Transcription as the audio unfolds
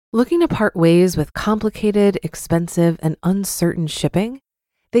Looking to part ways with complicated, expensive, and uncertain shipping?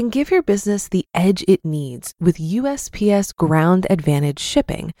 Then give your business the edge it needs with USPS Ground Advantage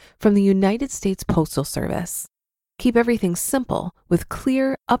shipping from the United States Postal Service. Keep everything simple with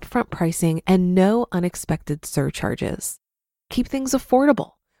clear, upfront pricing and no unexpected surcharges. Keep things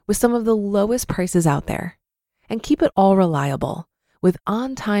affordable with some of the lowest prices out there. And keep it all reliable with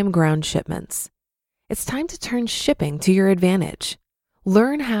on-time ground shipments. It's time to turn shipping to your advantage.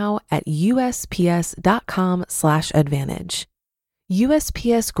 Learn how at USPS.com/advantage.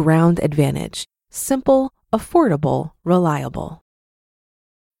 USPS Ground Advantage. Simple, affordable, reliable.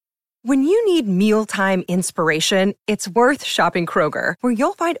 When you need mealtime inspiration, it's worth shopping Kroger, where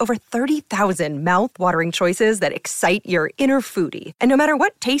you'll find over 30,000 mouth-watering choices that excite your inner foodie. And no matter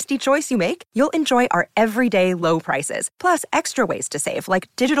what tasty choice you make, you'll enjoy our everyday low prices, plus extra ways to save, like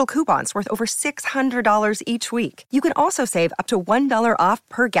digital coupons worth over $600 each week. You can also save up to $1 off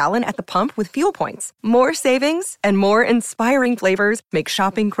per gallon at the pump with fuel points. More savings and more inspiring flavors make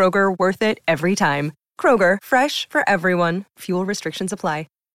shopping Kroger worth it every time. Kroger, fresh for everyone. Fuel restrictions apply.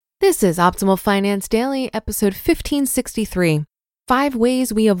 This is Optimal Finance Daily, episode 1563. 5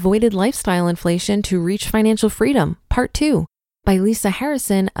 Ways We Avoided Lifestyle Inflation to Reach Financial Freedom, Part 2, by Lisa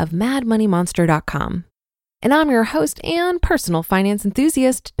Harrison of MadMoneyMonster.com. And I'm your host and personal finance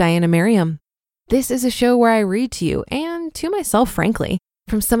enthusiast, Diana Merriam. This is a show where I read to you, and to myself, frankly,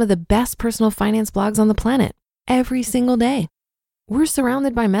 from some of the best personal finance blogs on the planet, every single day. We're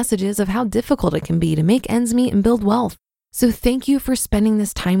surrounded by messages of how difficult it can be to make ends meet and build wealth. So thank you for spending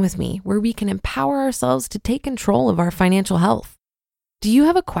this time with me where we can empower ourselves to take control of our financial health. Do you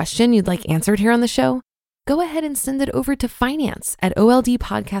have a question you'd like answered here on the show? Go ahead and send it over to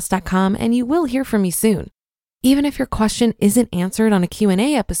finance@oldpodcast.com and you will hear from me soon. Even if your question isn't answered on a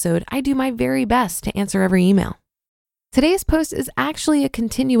Q&A episode, I do my very best to answer every email. Today's post is actually a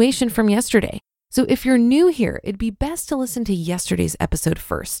continuation from yesterday. So if you're new here, it'd be best to listen to yesterday's episode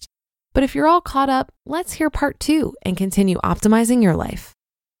first. But if you're all caught up, let's hear part 2 and continue optimizing your life.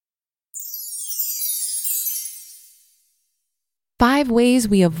 5 Ways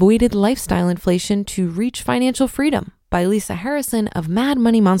We Avoided Lifestyle Inflation to Reach Financial Freedom by Lisa Harrison of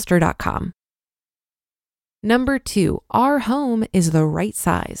MadMoneyMonster.com. Number 2, our home is the right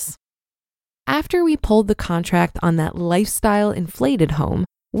size. After we pulled the contract on that lifestyle inflated home,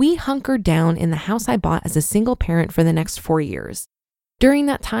 we hunkered down in the house I bought as a single parent for the next 4 years. During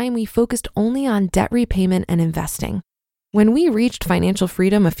that time, we focused only on debt repayment and investing. When we reached financial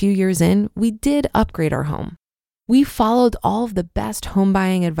freedom a few years in, we did upgrade our home. We followed all of the best home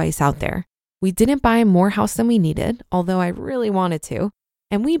buying advice out there. We didn't buy more house than we needed, although I really wanted to,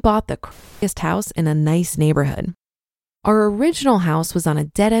 and we bought the craziest house in a nice neighborhood. Our original house was on a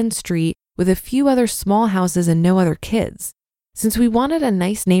dead-end street with a few other small houses and no other kids. Since we wanted a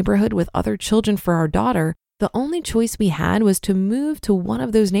nice neighborhood with other children for our daughter, the only choice we had was to move to one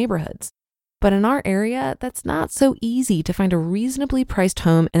of those neighborhoods. But in our area, that's not so easy to find a reasonably priced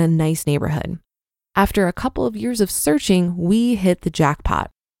home in a nice neighborhood. After a couple of years of searching, we hit the jackpot.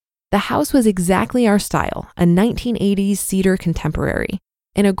 The house was exactly our style, a 1980s cedar contemporary,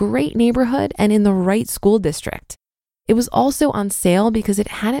 in a great neighborhood and in the right school district. It was also on sale because it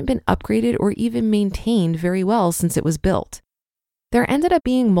hadn't been upgraded or even maintained very well since it was built. There ended up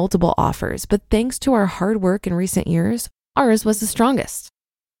being multiple offers, but thanks to our hard work in recent years, ours was the strongest.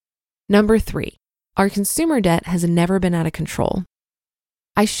 Number 3, our consumer debt has never been out of control.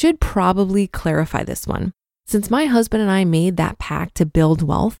 I should probably clarify this one. Since my husband and I made that pact to build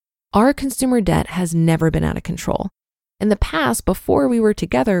wealth, our consumer debt has never been out of control. In the past, before we were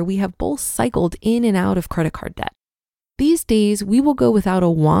together, we have both cycled in and out of credit card debt. These days, we will go without a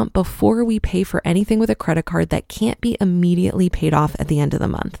want before we pay for anything with a credit card that can't be immediately paid off at the end of the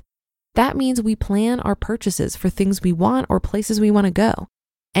month. That means we plan our purchases for things we want or places we want to go.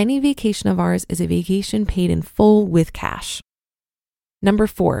 Any vacation of ours is a vacation paid in full with cash. Number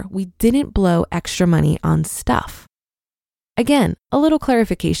 4, we didn't blow extra money on stuff. Again, a little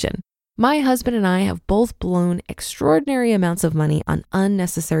clarification. My husband and I have both blown extraordinary amounts of money on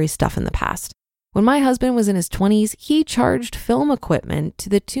unnecessary stuff in the past. When my husband was in his 20s, he charged film equipment to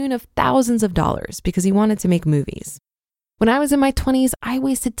the tune of thousands of dollars because he wanted to make movies. When I was in my 20s, I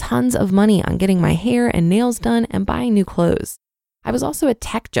wasted tons of money on getting my hair and nails done and buying new clothes. I was also a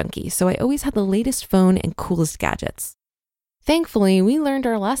tech junkie, so I always had the latest phone and coolest gadgets. Thankfully, we learned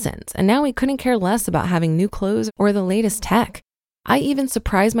our lessons, and now we couldn't care less about having new clothes or the latest tech. I even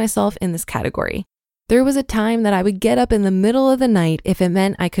surprised myself in this category. There was a time that I would get up in the middle of the night if it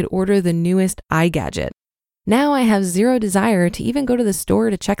meant I could order the newest iGadget. Now I have zero desire to even go to the store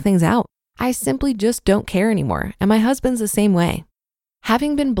to check things out. I simply just don't care anymore, and my husband's the same way.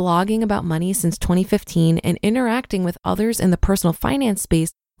 Having been blogging about money since 2015 and interacting with others in the personal finance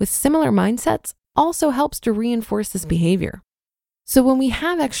space with similar mindsets also helps to reinforce this behavior. So when we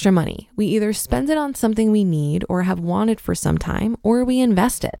have extra money, we either spend it on something we need or have wanted for some time, or we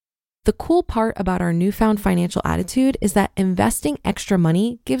invest it. The cool part about our newfound financial attitude is that investing extra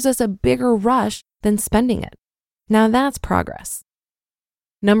money gives us a bigger rush than spending it. Now that's progress.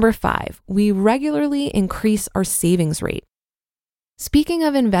 Number 5, we regularly increase our savings rate. Speaking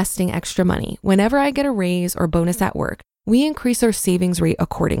of investing extra money, whenever I get a raise or bonus at work, we increase our savings rate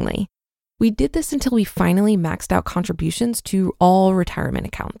accordingly. We did this until we finally maxed out contributions to all retirement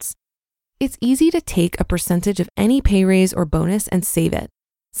accounts. It's easy to take a percentage of any pay raise or bonus and save it.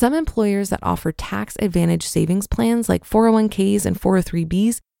 Some employers that offer tax advantage savings plans like 401ks and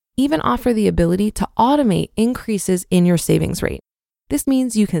 403bs even offer the ability to automate increases in your savings rate. This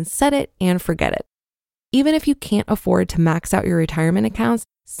means you can set it and forget it. Even if you can't afford to max out your retirement accounts,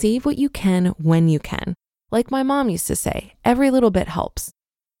 save what you can when you can. Like my mom used to say, every little bit helps.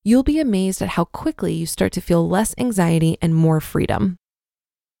 You'll be amazed at how quickly you start to feel less anxiety and more freedom.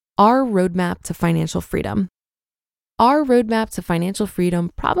 Our roadmap to financial freedom. Our roadmap to financial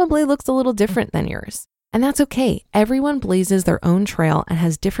freedom probably looks a little different than yours. And that's okay. Everyone blazes their own trail and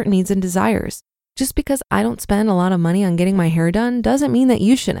has different needs and desires. Just because I don't spend a lot of money on getting my hair done doesn't mean that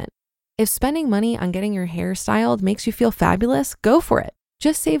you shouldn't. If spending money on getting your hair styled makes you feel fabulous, go for it.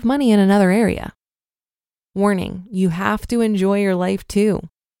 Just save money in another area. Warning, you have to enjoy your life too.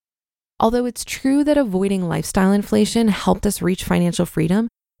 Although it's true that avoiding lifestyle inflation helped us reach financial freedom,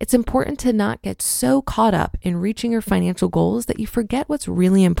 it's important to not get so caught up in reaching your financial goals that you forget what's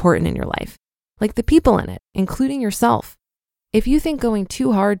really important in your life, like the people in it, including yourself. If you think going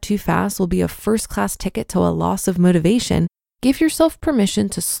too hard, too fast will be a first-class ticket to a loss of motivation, give yourself permission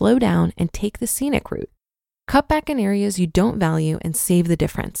to slow down and take the scenic route. Cut back in areas you don't value and save the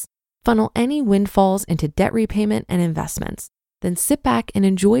difference. Funnel any windfalls into debt repayment and investments. Then sit back and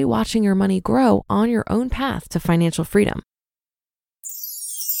enjoy watching your money grow on your own path to financial freedom.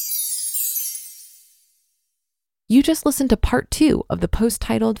 You just listened to part 2 of the post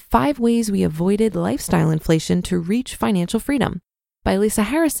titled 5 Ways We Avoided Lifestyle Inflation to Reach Financial Freedom by Lisa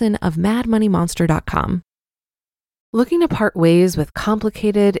Harrison of MadMoneyMonster.com. Looking to part ways with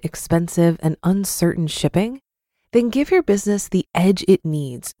complicated, expensive, and uncertain shipping? Then give your business the edge it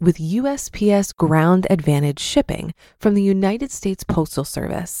needs with USPS Ground Advantage shipping from the United States Postal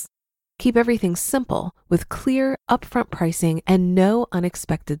Service. Keep everything simple with clear, upfront pricing and no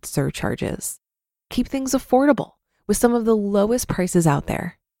unexpected surcharges. Keep things affordable with some of the lowest prices out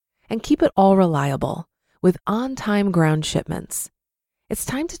there. And keep it all reliable with on-time ground shipments. It's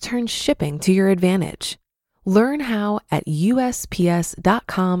time to turn shipping to your advantage. Learn how at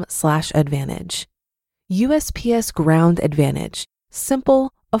USPS.com/advantage. USPS Ground Advantage.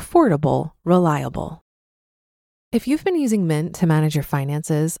 Simple, affordable, reliable. If you've been using Mint to manage your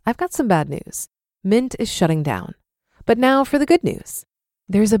finances, I've got some bad news. Mint is shutting down. But now for the good news.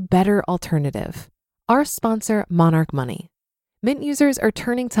 There's a better alternative. Our sponsor, Monarch Money. Mint users are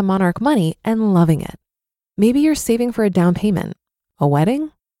turning to Monarch Money and loving it. Maybe you're saving for a down payment, a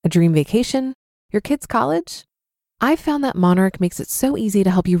wedding, a dream vacation, your kids' college. I've found that Monarch makes it so easy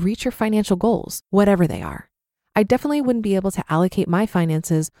to help you reach your financial goals, whatever they are. I definitely wouldn't be able to allocate my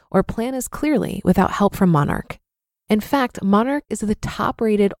finances or plan as clearly without help from Monarch. In fact, Monarch is the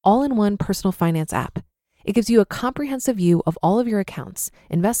top-rated all-in-one personal finance app. It gives you a comprehensive view of all of your accounts,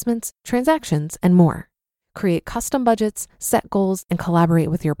 investments, transactions, and more. Create custom budgets, set goals, and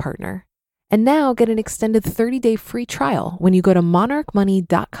collaborate with your partner. And now get an extended 30-day free trial when you go to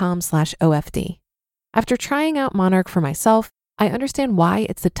monarchmoney.com/OFD. After trying out Monarch for myself, I understand why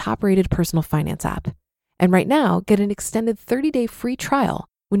it's the top-rated personal finance app. And right now, get an extended 30-day free trial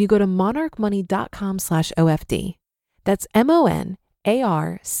when you go to monarchmoney.com/OFD. That's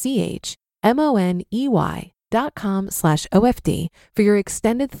monarchmoney.com/OFD for your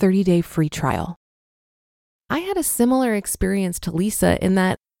extended 30-day free trial. I had a similar experience to Lisa in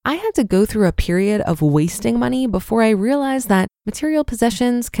that I had to go through a period of wasting money before I realized that material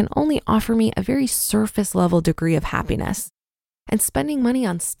possessions can only offer me a very surface level degree of happiness. And spending money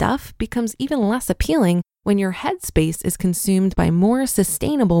on stuff becomes even less appealing when your headspace is consumed by more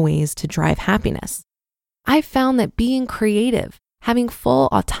sustainable ways to drive happiness. I've found that being creative, having full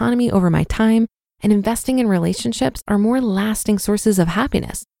autonomy over my time, and investing in relationships are more lasting sources of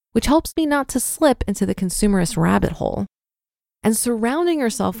happiness, which helps me not to slip into the consumerist rabbit hole. And surrounding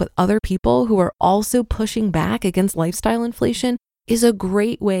yourself with other people who are also pushing back against lifestyle inflation is a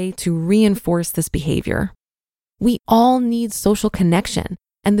great way to reinforce this behavior. We all need social connection,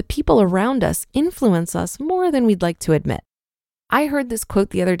 and the people around us influence us more than we'd like to admit. I heard this quote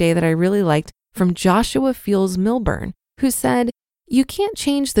the other day that I really liked from Joshua Fields Milburn, who said, "You can't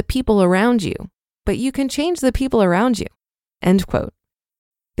change the people around you, but you can change the people around you." End quote.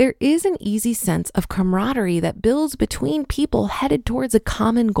 There is an easy sense of camaraderie that builds between people headed towards a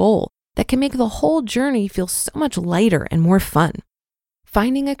common goal that can make the whole journey feel so much lighter and more fun.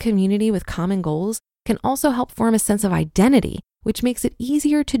 Finding a community with common goals can also help form a sense of identity, which makes it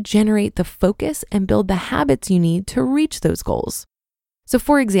easier to generate the focus and build the habits you need to reach those goals. So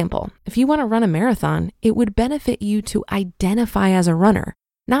for example, if you want to run a marathon, it would benefit you to identify as a runner,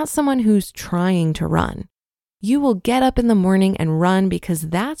 not someone who's trying to run. You will get up in the morning and run because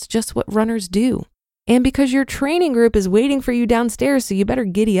that's just what runners do. And because your training group is waiting for you downstairs, so you better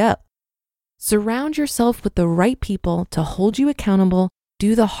giddy up. Surround yourself with the right people to hold you accountable,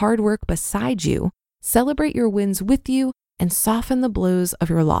 do the hard work beside you, celebrate your wins with you, and soften the blows of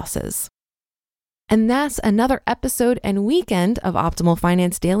your losses. And that's another episode and weekend of Optimal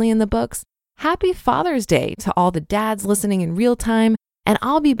Finance Daily in the books. Happy Father's Day to all the dads listening in real time, and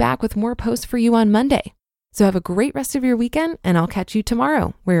I'll be back with more posts for you on Monday. So have a great rest of your weekend, and I'll catch you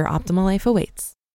tomorrow where your optimal life awaits.